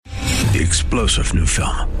The explosive new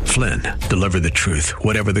film, Flynn, deliver the truth,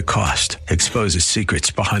 whatever the cost. Exposes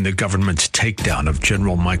secrets behind the government's takedown of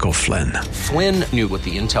General Michael Flynn. Flynn knew what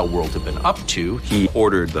the intel world had been up to. He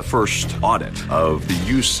ordered the first audit of the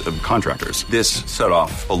use of contractors. This set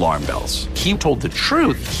off alarm bells. He told the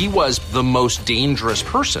truth. He was the most dangerous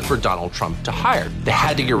person for Donald Trump to hire. They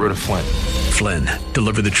had to get rid of Flynn. Flynn,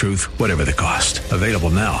 deliver the truth, whatever the cost. Available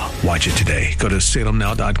now. Watch it today. Go to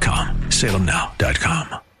salemnow.com.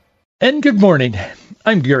 salemnow.com. And good morning.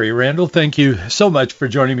 I'm Gary Randall. Thank you so much for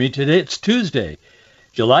joining me today. It's Tuesday,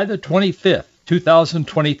 July the 25th,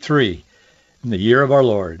 2023, in the year of our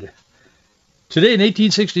Lord. Today in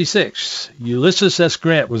 1866, Ulysses S.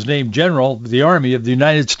 Grant was named General of the Army of the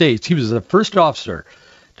United States. He was the first officer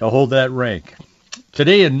to hold that rank.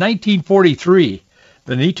 Today in 1943,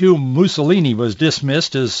 Benito Mussolini was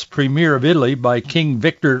dismissed as Premier of Italy by King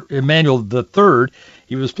Victor Emmanuel III.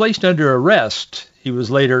 He was placed under arrest. He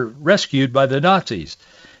was later rescued by the Nazis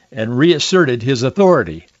and reasserted his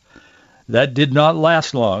authority. That did not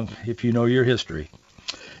last long, if you know your history.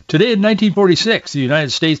 Today in 1946, the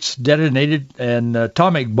United States detonated an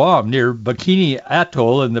atomic bomb near Bikini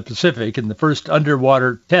Atoll in the Pacific in the first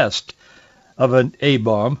underwater test of an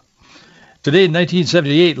A-bomb. Today in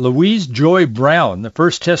 1978, Louise Joy Brown, the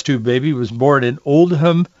first test tube baby, was born in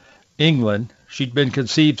Oldham, England. She'd been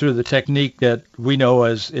conceived through the technique that we know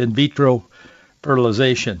as in vitro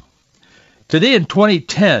fertilization. Today in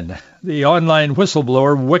 2010, the online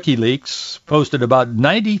whistleblower WikiLeaks posted about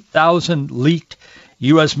 90,000 leaked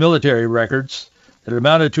U.S. military records that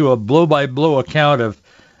amounted to a blow-by-blow account of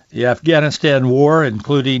the Afghanistan war,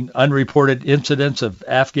 including unreported incidents of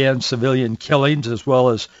Afghan civilian killings as well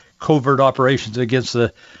as covert operations against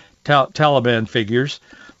the Taliban figures.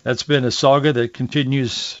 That's been a saga that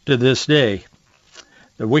continues to this day.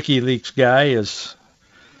 The WikiLeaks guy is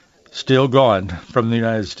still gone from the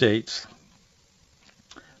United States,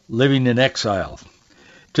 living in exile.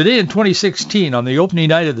 Today in 2016, on the opening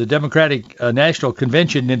night of the Democratic National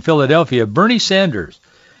Convention in Philadelphia, Bernie Sanders,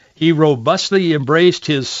 he robustly embraced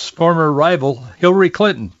his former rival, Hillary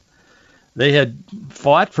Clinton. They had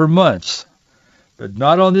fought for months, but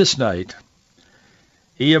not on this night.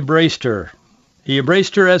 He embraced her. He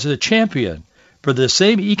embraced her as a champion for the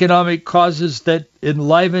same economic causes that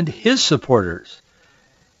enlivened his supporters.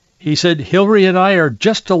 He said, Hillary and I are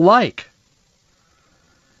just alike,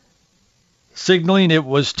 signaling it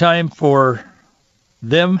was time for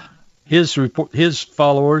them, his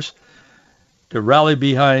followers, to rally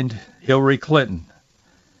behind Hillary Clinton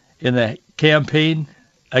in the campaign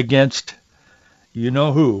against, you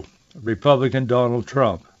know who, Republican Donald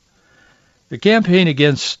Trump. The campaign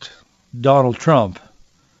against Donald Trump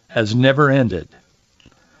has never ended.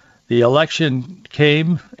 The election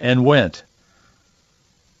came and went,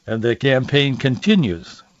 and the campaign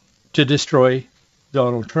continues to destroy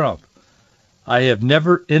Donald Trump. I have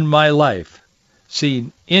never in my life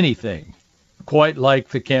seen anything quite like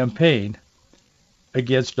the campaign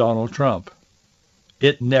against Donald Trump.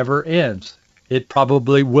 It never ends. It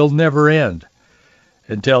probably will never end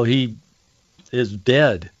until he is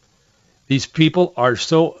dead. These people are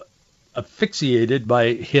so asphyxiated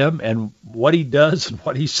by him and what he does and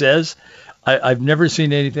what he says. I've never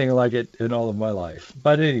seen anything like it in all of my life.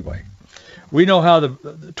 But anyway, we know how the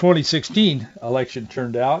 2016 election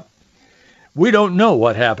turned out. We don't know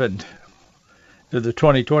what happened to the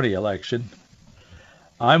 2020 election.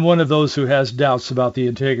 I'm one of those who has doubts about the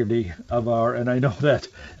integrity of and I know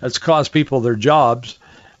that's cost people their jobs.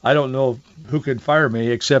 I don't know who can fire me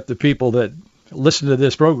except the people that listen to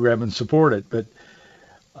this program and support it. But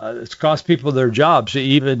it's cost people their jobs to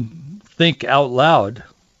even think out loud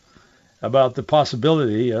about the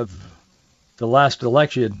possibility of the last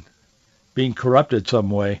election being corrupted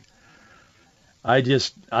some way. I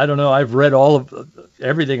don't know. I've read all of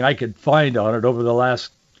everything I could find on it over the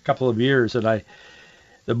last couple of years, and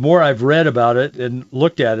the more I've read about it and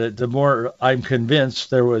looked at it, the more I'm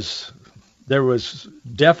convinced there was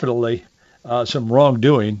definitely some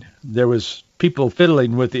wrongdoing. There was people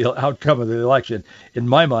fiddling with the outcome of the election. In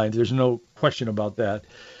my mind, there's no question about that.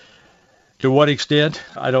 To what extent,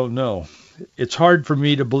 I don't know. It's hard for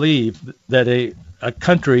me to believe that a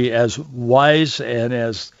country as wise and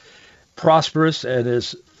as prosperous and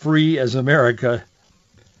as free as America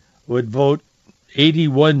would vote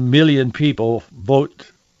 81 million people vote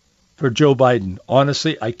for Joe Biden.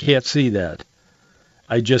 Honestly, I can't see that.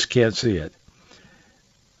 I just can't see it.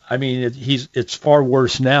 I mean, it's far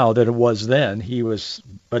worse now than it was then. He was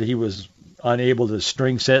unable to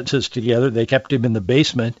string sentences together. They kept him in the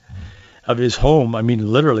basement of his home. I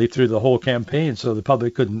mean, literally through the whole campaign, so the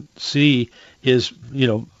public couldn't see his,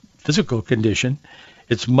 physical condition.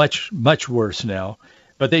 It's much, much worse now.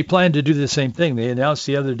 But they plan to do the same thing. They announced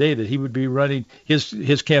the other day that he would be running,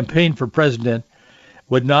 his campaign for president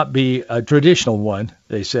would not be a traditional one,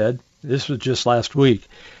 they said. This was just last week.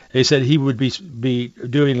 They said he would be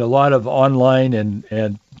doing a lot of online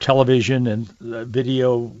and television and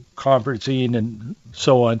video conferencing and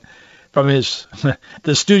so on from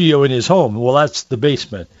the studio in his home. Well, that's the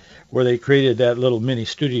basement where they created that little mini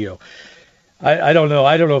studio. I don't know.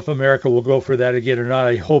 I don't know if America will go for that again or not.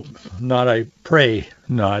 I hope not. I pray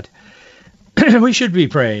not. We should be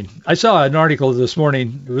praying. I saw an article this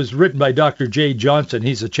morning. It was written by Dr. Jay Johnson.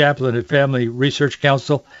 He's a chaplain at Family Research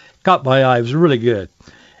Council. Caught my eye. It was really good.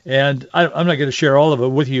 And I'm not going to share all of it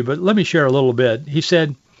with you, but let me share a little bit. He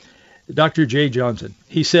said, Dr. Jay Johnson,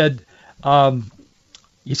 he said in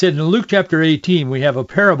Luke chapter 18, we have a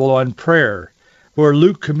parable on prayer where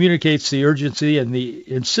Luke communicates the urgency and the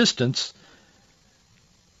insistence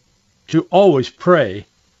to always pray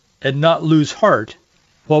and not lose heart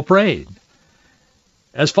while praying.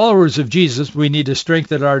 As followers of Jesus, we need to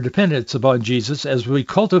strengthen our dependence upon Jesus as we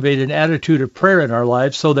cultivate an attitude of prayer in our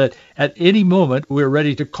lives so that at any moment we're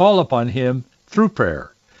ready to call upon him through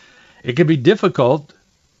prayer. It can be difficult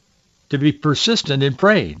to be persistent in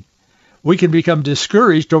praying. We can become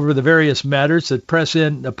discouraged over the various matters that press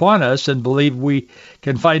in upon us and believe we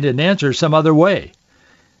can find an answer some other way.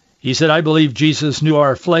 He said, I believe Jesus knew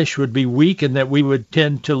our flesh would be weak and that we would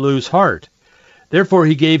tend to lose heart. Therefore,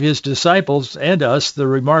 he gave his disciples and us the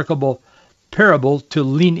remarkable parable to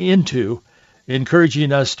lean into,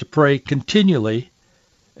 encouraging us to pray continually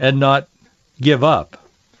and not give up.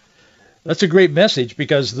 That's a great message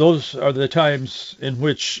because those are the times in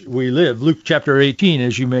which we live. Luke chapter 18,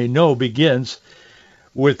 as you may know, begins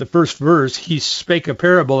with the first verse. He spake a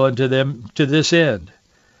parable unto them to this end,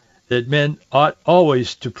 that men ought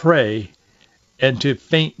always to pray and to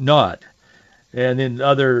faint not. And in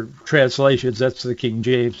other translations, that's the King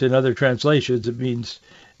James. In other translations, it means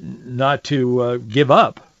not to give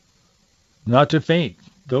up, not to faint.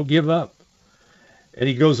 Don't give up. And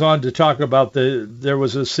he goes on to talk about there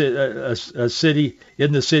was a city,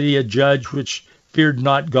 in the city a judge which feared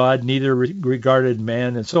not God, neither regarded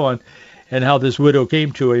man, and so on, and how this widow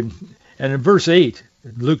came to him. And in verse 8,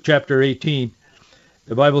 Luke chapter 18,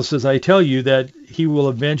 the Bible says, I tell you that he will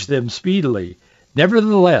avenge them speedily.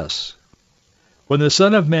 Nevertheless, when the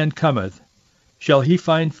Son of Man cometh, shall he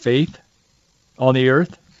find faith on the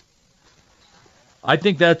earth? I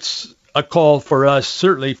think that's a call for us,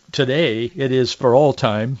 certainly today. It is for all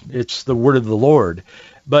time. It's the word of the Lord.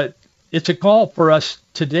 But it's a call for us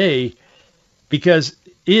today because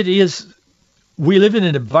we live in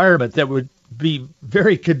an environment that would be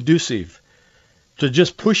very conducive to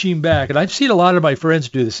just pushing back. And I've seen a lot of my friends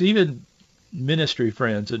do this, even ministry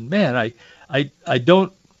friends. And man, I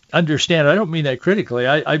don't understand. I don't mean that critically.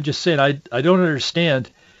 I'm just saying I don't understand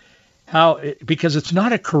how, because it's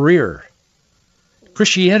not a career.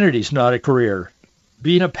 Christianity is not a career.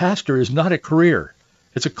 Being a pastor is not a career.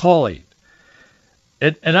 It's a calling.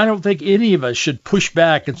 And I don't think any of us should push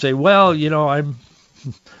back and say, well, I'm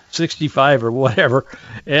 65 or whatever,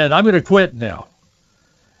 and I'm going to quit now.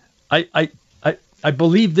 I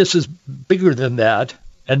believe this is bigger than that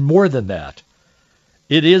and more than that.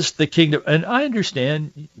 It is the kingdom. And I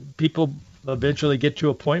understand people eventually get to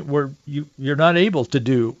a point where you're not able to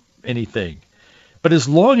do anything. But as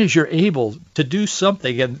long as you're able to do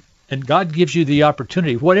something and God gives you the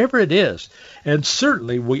opportunity, whatever it is, and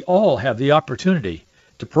certainly we all have the opportunity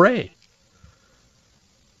to pray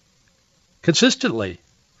consistently,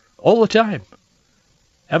 all the time.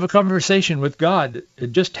 Have a conversation with God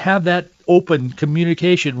and just have that open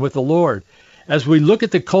communication with the Lord. As we look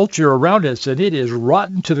at the culture around us, and it is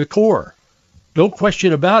rotten to the core. No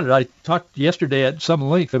question about it. I talked yesterday at some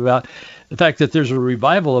length about the fact that there's a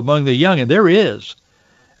revival among the young, and there is.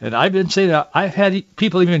 And I've been saying that. I've had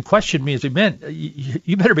people even question me and say, man,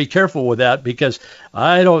 you better be careful with that because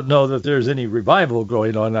I don't know that there's any revival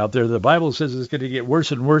going on out there. The Bible says it's going to get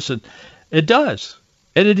worse and worse, and it does,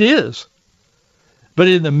 and it is. But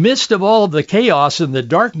in the midst of all of the chaos and the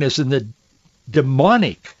darkness and the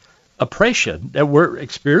demonic oppression that we're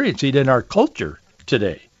experiencing in our culture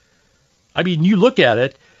today, I mean, you look at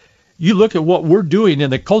it, you look at what we're doing in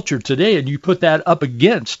the culture today, and you put that up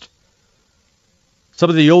against some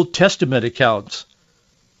of the Old Testament accounts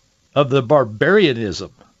of the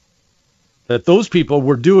barbarianism that those people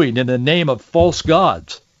were doing in the name of false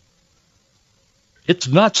gods. It's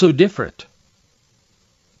not so different.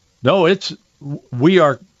 No, we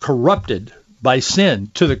are corrupted by sin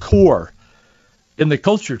to the core in the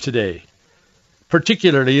culture today,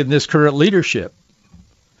 particularly in this current leadership.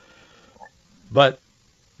 But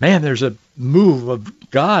man, there's a move of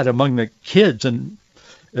God among the kids, and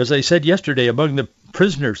as I said yesterday, among the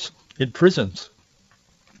prisoners in prisons,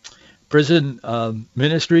 prison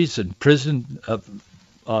ministries and prison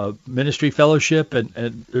ministry fellowship,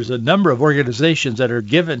 and there's a number of organizations that are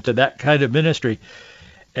given to that kind of ministry,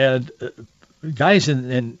 and guys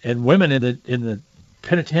and women in the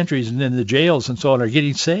penitentiaries and in the jails and so on are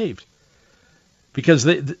getting saved because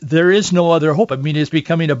there is no other hope. I mean, it's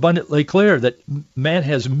becoming abundantly clear that man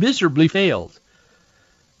has miserably failed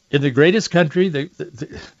in the greatest country,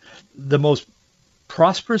 the most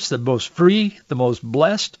prosperous, the most free, the most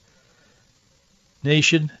blessed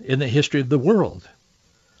nation in the history of the world.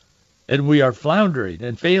 And we are floundering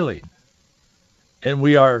and failing. And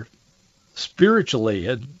we are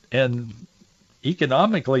spiritually and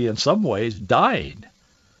economically in some ways dying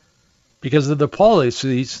because of the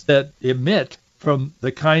policies that emit from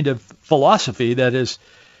the kind of philosophy that has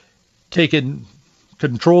taken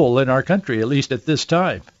control in our country, at least at this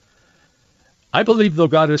time. I believe, though,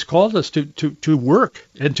 God has called us to work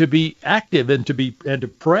and to be active and to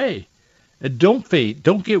pray. And don't faint,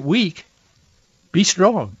 don't get weak. Be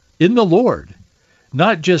strong in the Lord,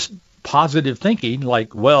 not just positive thinking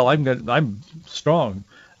like, well, I'm strong.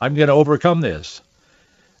 I'm going to overcome this.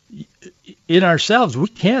 In ourselves, we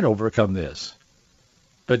can't overcome this,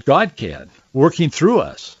 but God can, working through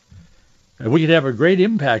us. And we can have a great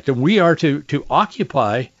impact, and we are to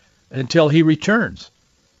occupy until he returns.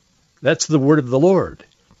 That's the word of the Lord.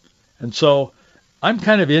 And so I'm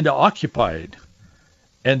kind of into occupying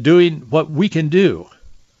and doing what we can do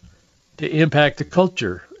to impact the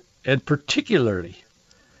culture, and particularly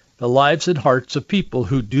the lives and hearts of people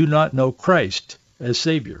who do not know Christ as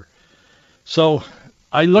Savior. So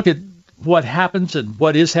I look at what happens and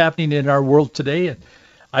what is happening in our world today, and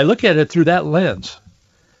I look at it through that lens.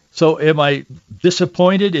 So am I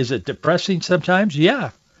disappointed? Is it depressing sometimes?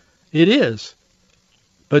 Yeah, it is.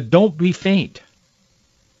 But don't be faint.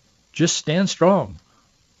 Just stand strong.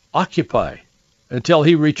 Occupy until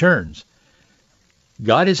he returns.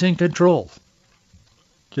 God is in control.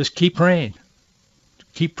 Just keep praying.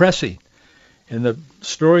 Keep pressing. And the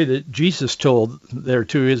story that Jesus told there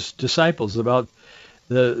to his disciples about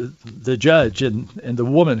the judge and the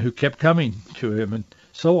woman who kept coming to him and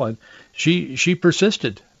so on, she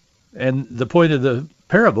persisted. And the point of the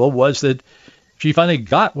parable was that she finally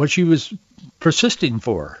got what she was persisting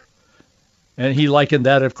for. And he likened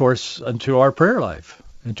that, of course, unto our prayer life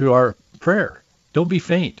and to our prayer. Don't be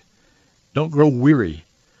faint. Don't grow weary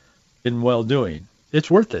in well-doing.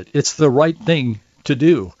 It's worth it. It's the right thing to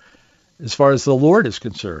do as far as the Lord is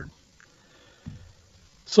concerned.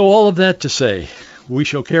 So all of that to say, we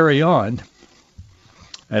shall carry on.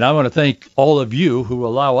 And I want to thank all of you who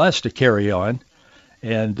allow us to carry on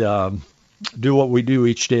and do what we do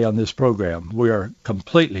each day on this program. We are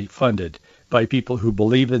completely funded by people who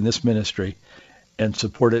believe in this ministry and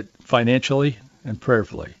support it financially and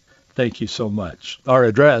prayerfully. Thank you so much. Our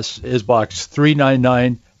address is Box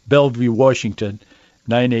 399, Bellevue, Washington,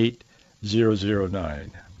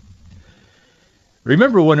 98009.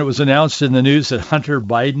 Remember when it was announced in the news that Hunter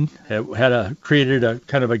Biden had created a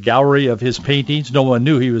kind of a gallery of his paintings? No one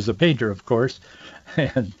knew he was a painter, of course,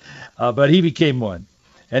 but he became one.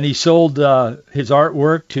 And he sold his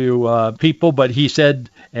artwork to people, but he said,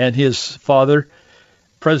 and his father,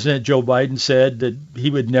 President Joe Biden, said that he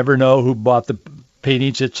would never know who bought the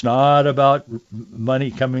paintings. It's not about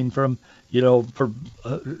money coming from, for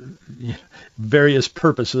various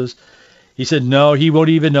purposes. He said, no, he won't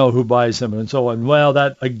even know who buys them and so on. Well,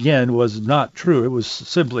 that, again, was not true. It was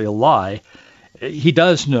simply a lie. He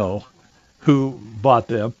does know who bought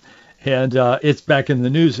them, and it's back in the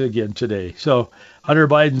news again today. So Hunter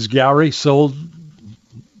Biden's gallery sold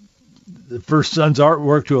the first son's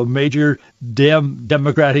artwork to a major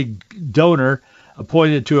Democratic donor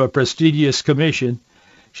appointed to a prestigious commission.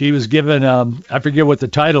 She was given, I forget what the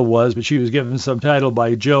title was, but she was given some title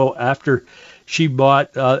by Joe after she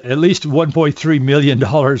bought at least $1.3 million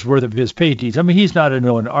worth of his paintings. I mean, he's not a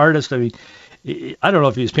known artist. I mean, I don't know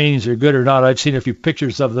if his paintings are good or not. I've seen a few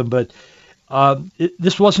pictures of them, but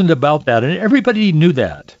this wasn't about that. And everybody knew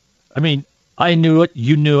that. I mean, I knew it.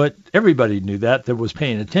 You knew it. Everybody knew that was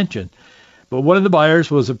paying attention. But one of the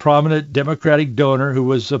buyers was a prominent Democratic donor who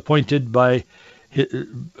was appointed by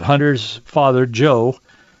Hunter's father, Joe,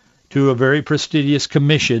 to a very prestigious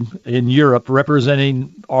commission in Europe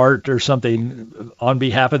representing art or something on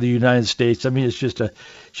behalf of the United States. I mean, it's just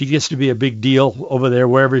she gets to be a big deal over there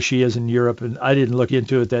wherever she is in Europe. And I didn't look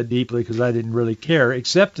into it that deeply because I didn't really care,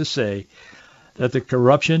 except to say that the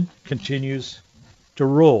corruption continues to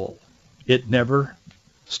roll. It never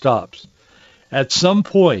stops. At some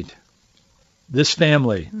point, this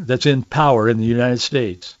family that's in power in the United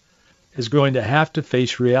States is going to have to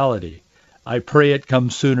face reality. I pray it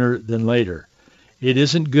comes sooner than later. It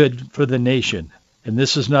isn't good for the nation, and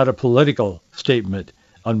this is not a political statement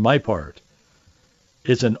on my part.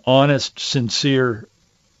 It's an honest, sincere,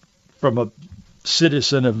 from a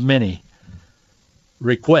citizen of many,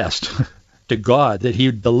 request to God that he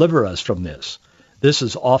would deliver us from this. This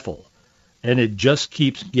is awful, and it just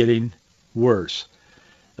keeps getting worse.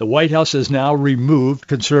 The White House has now removed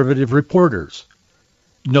conservative reporters.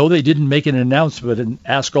 No, they didn't make an announcement and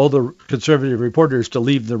ask all the conservative reporters to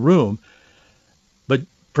leave the room, but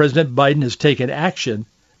President Biden has taken action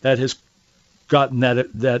that has gotten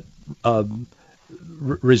that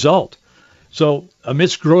result. So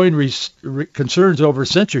amidst growing concerns over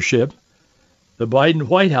censorship, the Biden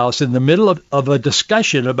White House, in the middle of a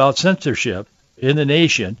discussion about censorship in the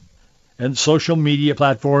nation and social media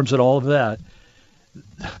platforms and all of that,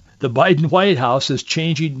 the Biden White House is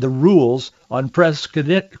changing the rules on press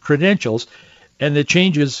credentials, and it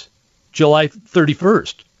changes July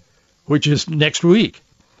 31st, which is next week.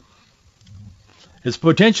 It's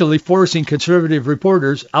potentially forcing conservative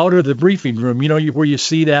reporters out of the briefing room. You know, where you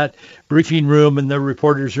see that briefing room and the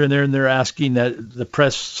reporters are in there and they're asking the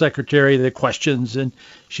press secretary the questions and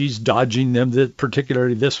she's dodging them,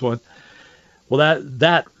 particularly this one. Well,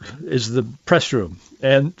 that is the press room.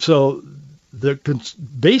 And so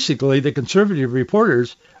basically the conservative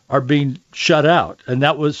reporters are being shut out. And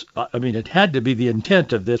that was, it had to be the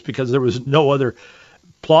intent of this because there was no other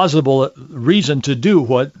plausible reason to do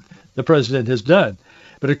what the president has done.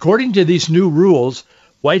 But according to these new rules,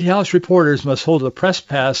 White House reporters must hold a press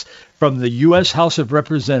pass from the U.S. House of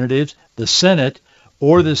Representatives, the Senate,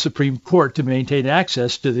 or the Supreme Court to maintain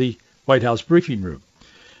access to the White House briefing room.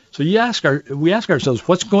 So we ask ourselves,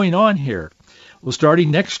 what's going on here? Well, starting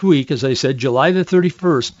next week, as I said, July the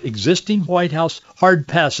 31st, existing White House hard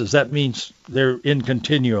passes, that means they're in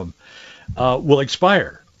continuum, will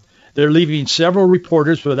expire. They're leaving several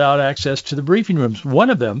reporters without access to the briefing rooms. One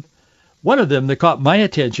of them that caught my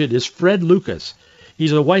attention is Fred Lucas.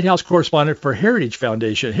 He's a White House correspondent for Heritage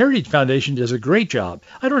Foundation. Heritage Foundation does a great job.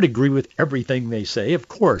 I don't agree with everything they say, of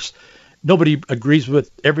course. Nobody agrees with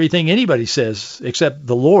everything anybody says except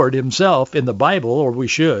the Lord himself in the Bible, or we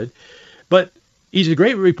should. But he's a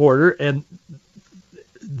great reporter, and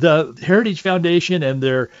the Heritage Foundation and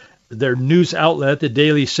their news outlet, the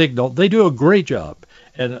Daily Signal, they do a great job.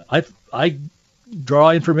 And I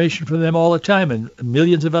draw information from them all the time, and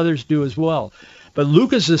millions of others do as well. But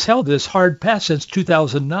Lucas has held this hard pass since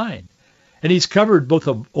 2009, and he's covered both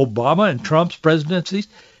Obama and Trump's presidencies.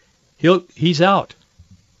 He's out.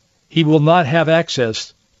 He will not have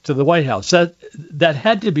access to the White House. That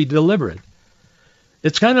had to be deliberate.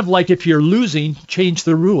 It's kind of like if you're losing, change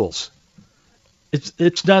the rules.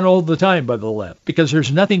 It's done all the time by the left because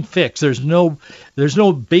there's nothing fixed. There's no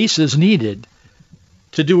basis needed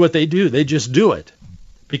to do what they do. They just do it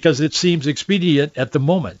because it seems expedient at the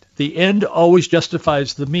moment. The end always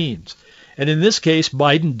justifies the means. And in this case,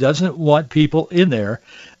 Biden doesn't want people in there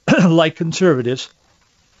like conservatives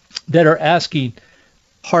that are asking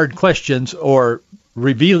hard questions or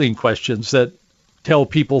revealing questions that tell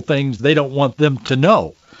people things they don't want them to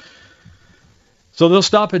know. So they'll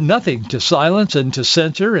stop at nothing to silence and to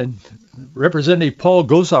censor. And Representative Paul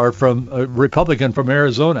Gosar, a Republican from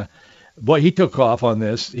Arizona, boy, he took off on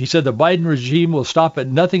this. He said the Biden regime will stop at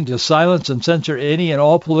nothing to silence and censor any and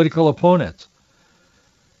all political opponents.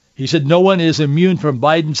 He said no one is immune from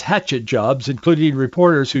Biden's hatchet jobs, including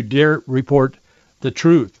reporters who dare report the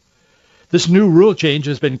truth. This new rule change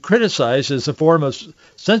has been criticized as a form of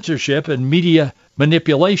censorship and media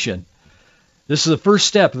manipulation. This is the first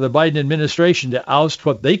step of the Biden administration to oust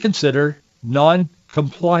what they consider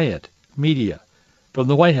non-compliant media from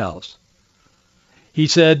the White House. He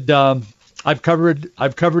said, I've covered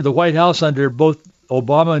the White House under both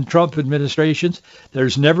Obama and Trump administrations.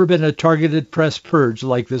 There's never been a targeted press purge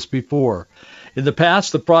like this before. In the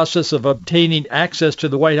past, the process of obtaining access to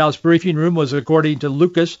the White House briefing room was, according to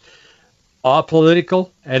Lucas, apolitical,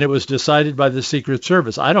 and it was decided by the Secret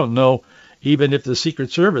Service. I don't know even if the Secret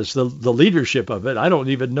Service, the leadership of it, I don't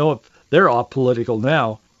even know if they're apolitical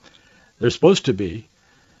now. They're supposed to be.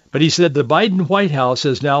 But he said the Biden White House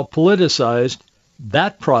has now politicized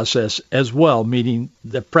that process as well, meaning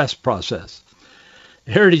the press process.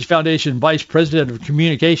 Heritage Foundation Vice President of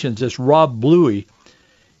Communications is Rob Bluey.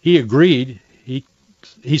 He agreed.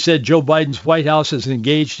 He said Joe Biden's White House is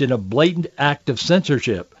engaged in a blatant act of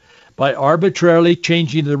censorship by arbitrarily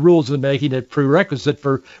changing the rules and making it prerequisite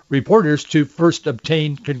for reporters to first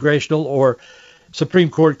obtain congressional or Supreme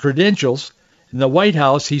Court credentials And the White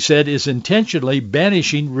House, he said, is intentionally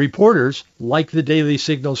banishing reporters like the Daily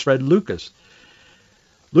Signal's Fred Lucas.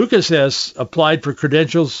 Lucas has applied for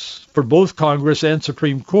credentials for both Congress and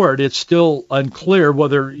Supreme Court. It's still unclear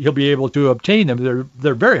whether he'll be able to obtain them.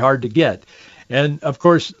 They're very hard to get. And, of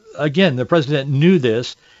course, again, the president knew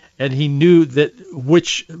this, and he knew that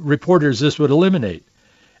which reporters this would eliminate.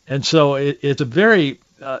 And so it's very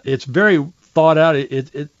thought out.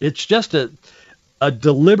 It's just a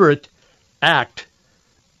deliberate act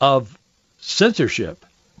of censorship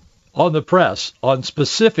on the press, on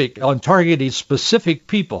targeting specific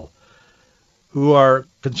people who are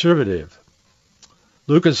conservative.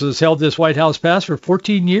 Lucas has held this White House pass for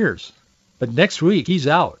 14 years, but next week he's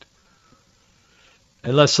out,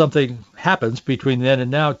 unless something happens between then and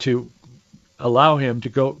now to allow him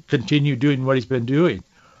to continue doing what he's been doing.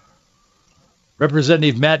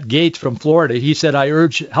 Representative Matt Gaetz from Florida, he said, I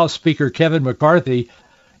urge House Speaker Kevin McCarthy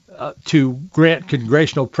to grant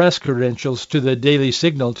congressional press credentials to the Daily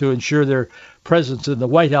Signal to ensure their presence in the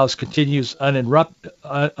White House continues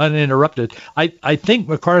uninterrupted. I think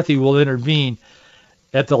McCarthy will intervene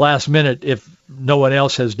at the last minute if no one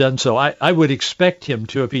else has done so. I would expect him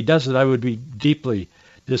to. If he doesn't, I would be deeply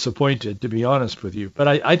disappointed, to be honest with you. But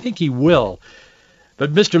I think he will.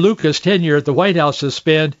 But Mr. Lucas' tenure at the White House has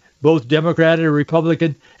spanned both Democrat and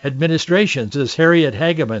Republican administrations. As Harriet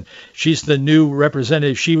Hageman, she's the new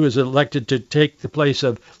representative. She was elected to take the place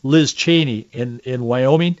of Liz Cheney in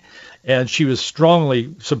Wyoming, and she was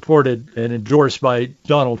strongly supported and endorsed by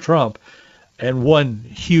Donald Trump and won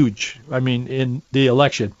in the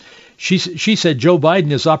election. She said Joe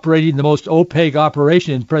Biden is operating the most opaque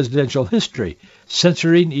operation in presidential history,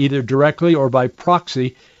 censoring either directly or by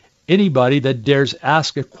proxy anybody that dares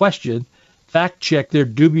ask a question, fact-check their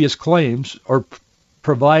dubious claims, or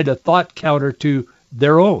provide a thought counter to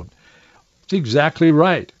their own. That's exactly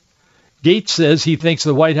right. Gaetz says he thinks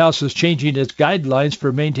the White House is changing its guidelines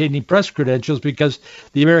for maintaining press credentials because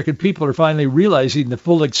the American people are finally realizing the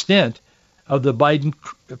full extent of the Biden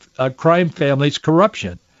crime family's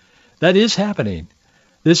corruption. That is happening.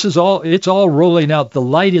 It's all rolling out. The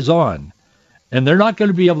light is on. And they're not going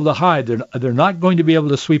to be able to hide. They're not going to be able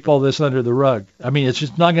to sweep all this under the rug. It's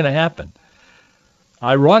just not going to happen.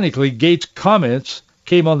 Ironically, Gaetz' comments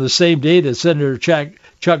came on the same day that Senator Chuck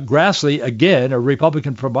Grassley, again, a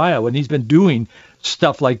Republican from Iowa, and he's been doing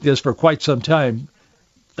stuff like this for quite some time,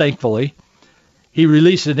 thankfully. He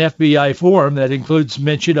released an FBI form that includes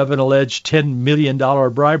mention of an alleged $10 million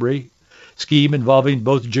bribery scheme involving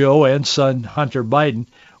both Joe and son Hunter Biden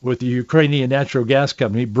with the Ukrainian natural gas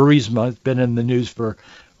company. Burisma has been in the news for,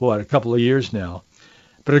 a couple of years now.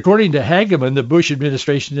 But according to Hageman, the Bush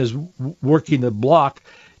administration is working to block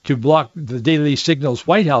the Daily Signal's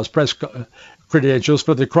White House press credentials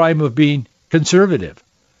for the crime of being conservative.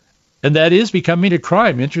 And that is becoming a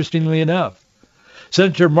crime, interestingly enough.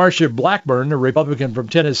 Senator Marsha Blackburn, a Republican from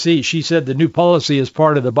Tennessee, she said the new policy is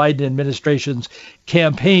part of the Biden administration's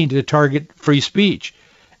campaign to target free speech,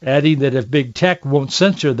 adding that if big tech won't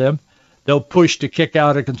censor them, they'll push to kick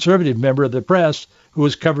out a conservative member of the press who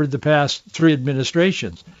has covered the past 3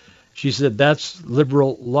 administrations. She said that's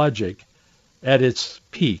liberal logic at its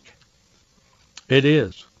peak. It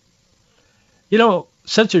is.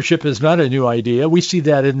 Censorship is not a new idea. We see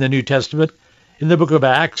that in the New Testament. In the book of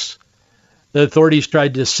Acts, the authorities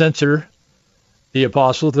tried to censor the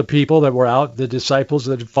apostles, the people that were out, the disciples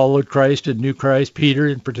that had followed Christ and knew Christ, Peter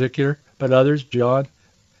in particular, but others, John.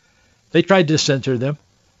 They tried to censor them.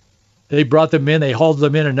 They brought them in. They hauled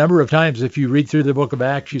them in a number of times. If you read through the book of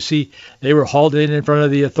Acts, you see they were hauled in front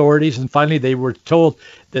of the authorities, and finally they were told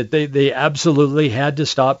that they absolutely had to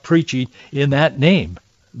stop preaching in that name.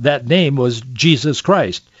 That name was Jesus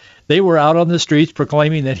Christ. They were out on the streets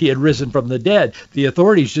proclaiming that he had risen from the dead. The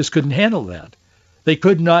authorities just couldn't handle that. They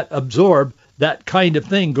could not absorb that kind of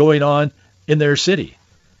thing going on in their city.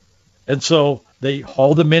 And so they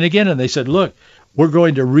hauled them in again, and they said, look, we're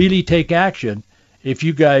going to really take action if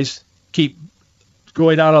you guys keep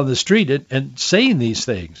going out on the street and saying these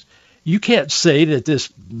things. You can't say that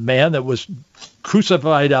this man that was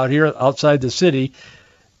crucified out here outside the city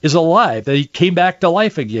is alive, that he came back to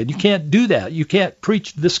life again. You can't do that. You can't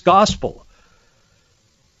preach this gospel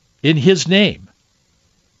in his name.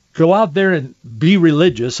 Go out there and be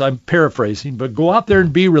religious. I'm paraphrasing, but go out there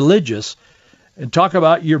and be religious and talk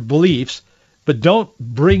about your beliefs, but don't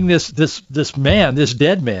bring this man, this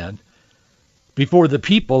dead man, before the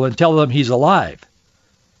people and tell them he's alive.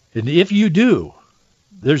 And if you do,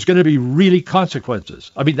 there's going to be really consequences.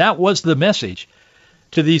 That was the message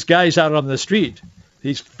to these guys out on the street,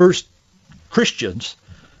 these first Christians.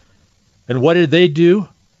 And what did they do?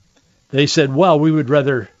 They said, well, we would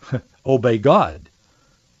rather obey God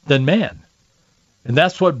than man. And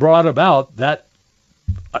that's what brought about that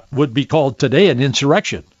would be called today an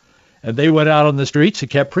insurrection. And they went out on the streets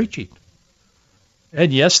and kept preaching.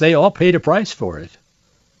 And yes, they all paid a price for it.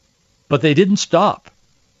 But they didn't stop.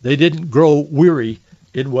 They didn't grow weary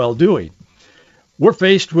in well-doing. We're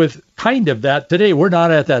faced with kind of that today. We're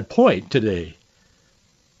not at that point today.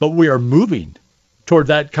 But we are moving toward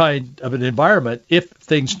that kind of an environment if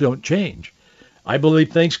things don't change. I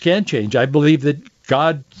believe things can change. I believe that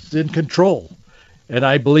God's in control. And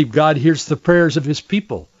I believe God hears the prayers of his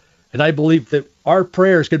people. And I believe that our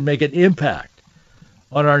prayers can make an impact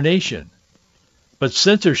on our nation. But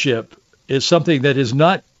censorship is something that is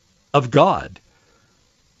not of God.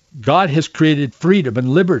 God has created freedom and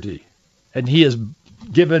liberty. And he has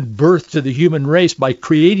given birth to the human race by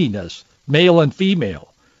creating us, male and female.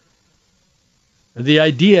 And the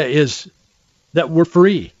idea is that we're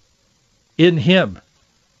free in him,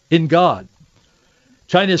 in God.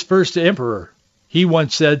 China's first emperor, he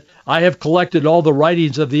once said, I have collected all the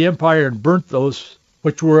writings of the empire and burnt those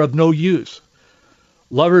which were of no use.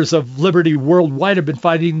 Lovers of liberty worldwide have been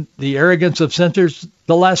fighting the arrogance of censors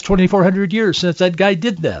the last 2,400 years since that guy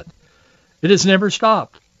did that. It has never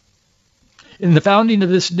stopped. In the founding of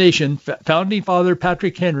this nation, founding father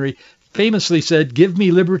Patrick Henry famously said, give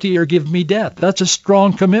me liberty or give me death. That's a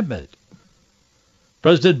strong commitment.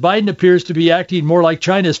 President Biden appears to be acting more like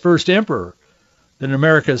China's first emperor than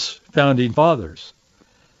America's founding fathers.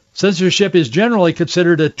 Censorship is generally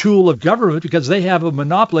considered a tool of government because they have a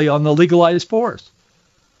monopoly on the legalized force.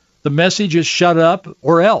 The message is shut up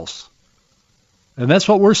or else. And that's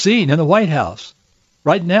what we're seeing in the White House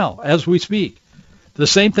right now as we speak. The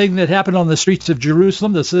same thing that happened on the streets of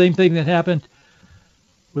Jerusalem, the same thing that happened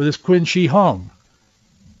with this Qin Shi Huang,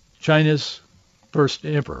 China's first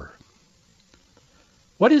emperor.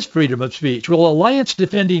 What is freedom of speech? Well, Alliance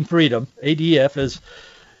Defending Freedom, ADF, as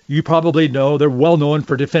you probably know, they're well known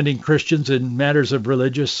for defending Christians in matters of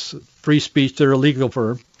religious free speech. They're a legal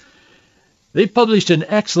firm. They've published an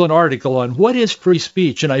excellent article on what is free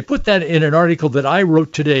speech, and I put that in an article that I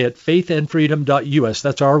wrote today at faithandfreedom.us.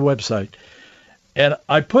 That's our website. And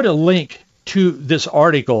I put a link to this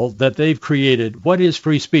article that they've created, What is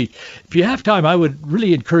Free Speech? If you have time, I would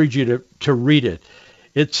really encourage you to read it.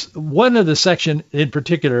 It's one of the section in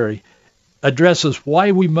particular addresses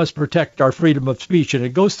why we must protect our freedom of speech, and it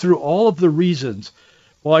goes through all of the reasons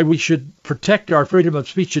why we should protect our freedom of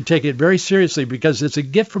speech and take it very seriously because it's a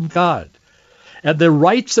gift from God. And the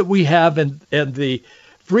rights that we have and the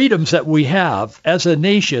freedoms that we have as a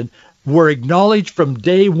nation were acknowledged from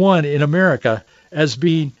day one in America as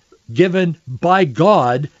being given by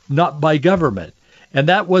God, not by government. And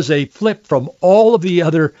that was a flip from all of the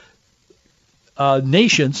other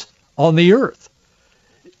nations on the earth.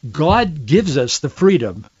 God gives us the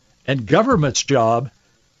freedom, and government's job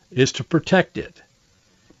is to protect it.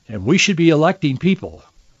 And we should be electing people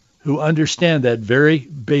who understand that very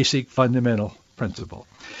basic fundamental principle.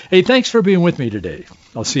 Hey, thanks for being with me today.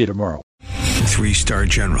 I'll see you tomorrow. 3-star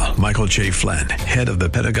General Michael J. Flynn, head of the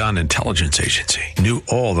Pentagon Intelligence Agency, knew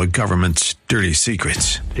all the government's dirty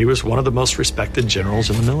secrets. He was one of the most respected generals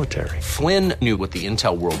in the military. Flynn knew what the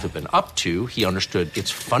intel world had been up to. He understood its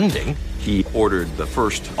funding. He ordered the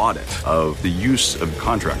first audit of the use of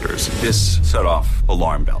contractors. This set off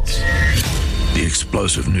alarm bells. The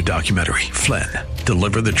explosive new documentary, Flynn,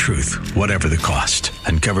 Deliver the Truth, Whatever the Cost,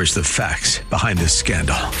 uncovers the facts behind this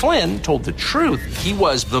scandal. Flynn told the truth. He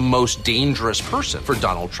was the most dangerous person for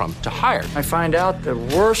Donald Trump to hire. I find out the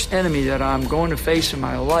worst enemy that I'm going to face in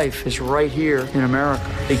my life is right here in America.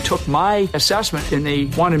 They took my assessment and they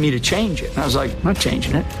wanted me to change it. And I was like, I'm not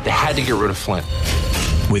changing it. They had to get rid of Flynn.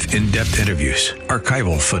 With in-depth interviews,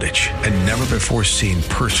 archival footage, and never-before-seen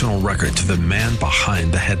personal records of the man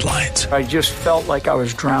behind the headlines. I just felt like I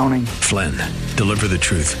was drowning. Flynn, Deliver the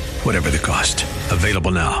Truth, Whatever the Cost.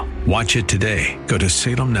 Available now. Watch it today. Go to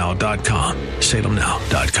salemnow.com.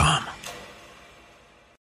 salemnow.com.